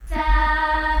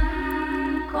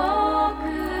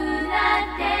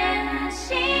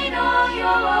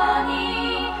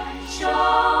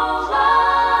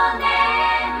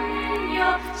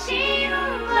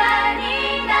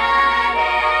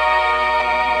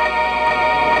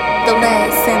The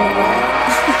last samurai.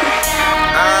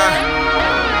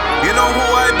 You know who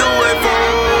I do it for?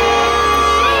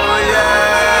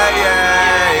 Yeah,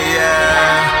 yeah,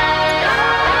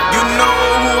 yeah. You know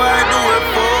who I do it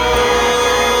for?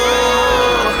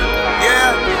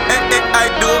 Yeah,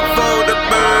 I do it for the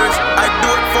birds. I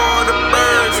do it for the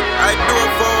birds. I do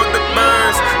it for the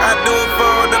birds. I do it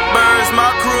for the birds, my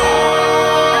crew.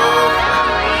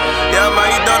 Yeah,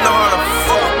 man, you don't know how the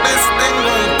fuck this thing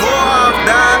gon' go off,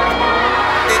 dog.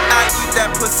 I eat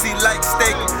that pussy like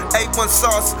steak. A1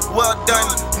 sauce, well done.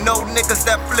 No niggas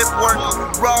that flip work.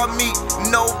 Raw meat,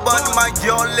 no bun. My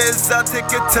girl is a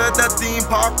ticket to the theme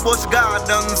park, Busch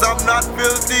Gardens. I'm not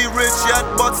filthy rich yet,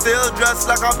 but still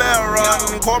dressed like a baron.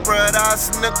 Corporate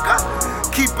ass nigga,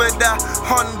 keep it that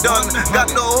undone. Got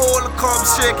the whole club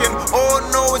shaking. Oh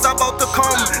no, it's about to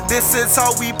come. This is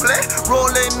how we play.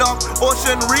 Rolling up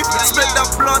Ocean Reef, split the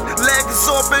blunt, legs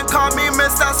open. Call me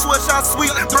Mr. Swisher,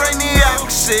 sweet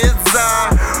brainiac. Shit's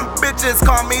on. Bitches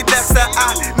call me Dexter.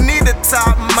 I need a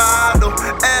top model.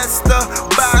 Esther,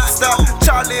 Baxter,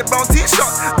 Charlie Brown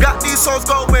t-shirt. Got these souls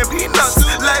going peanuts.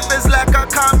 Life is like a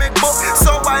comic book,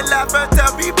 so I laugh at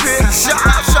every picture.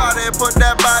 Shawty put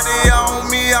that body on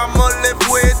me, I'ma lift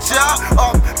with ya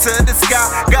up to the sky.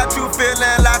 Got you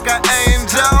feeling like an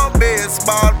angel.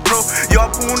 Baseball pro, your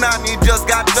punani just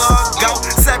got dug out.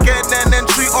 Second and then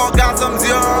 3 orgasms,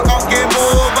 young on game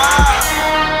over.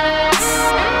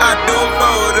 I do it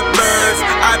for the birds.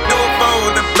 I do it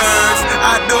for the birds.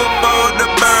 I do it for the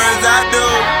birds. I do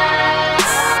it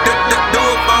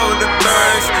for the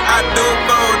birds. I do it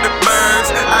for the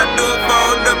birds. I do it for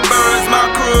the birds, my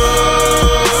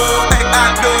crew. Hey,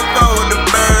 I do it for the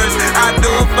birds. I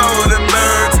do it for the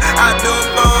birds. I do it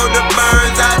for the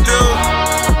birds. I do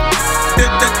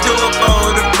it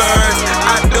for the birds.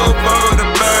 I do it for the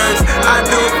birds. I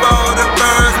do it for the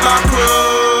birds, my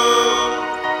crew.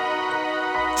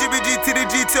 GBG,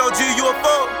 TDG, TLG,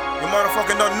 UFO. You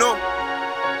motherfucking don't know.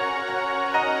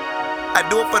 I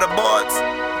do it for the boys.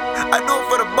 I do it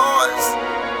for the boys.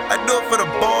 I do it for the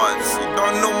boys. You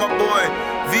don't know my boy.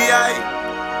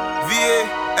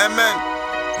 VIVAMN.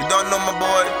 You don't know my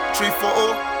boy.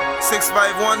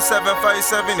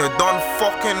 340-651-757. You don't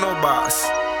fucking know, boss.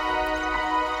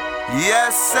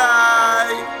 Yes,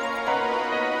 I.